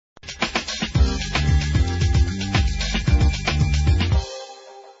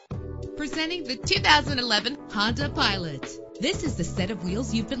Presenting the 2011 Honda Pilot. This is the set of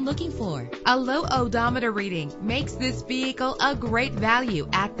wheels you've been looking for. A low odometer reading makes this vehicle a great value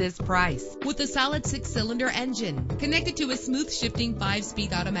at this price. With a solid 6-cylinder engine connected to a smooth shifting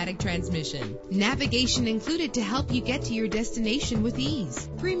 5-speed automatic transmission. Navigation included to help you get to your destination with ease.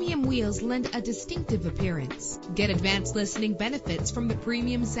 Premium wheels lend a distinctive appearance. Get advanced listening benefits from the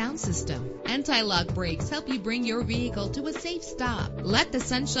premium sound system. Anti-lock brakes help you bring your vehicle to a safe stop. Let the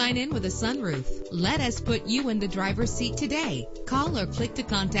sunshine in with a sunroof. Let us put you in the driver's seat today. Call or click to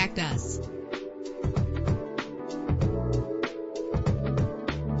contact us.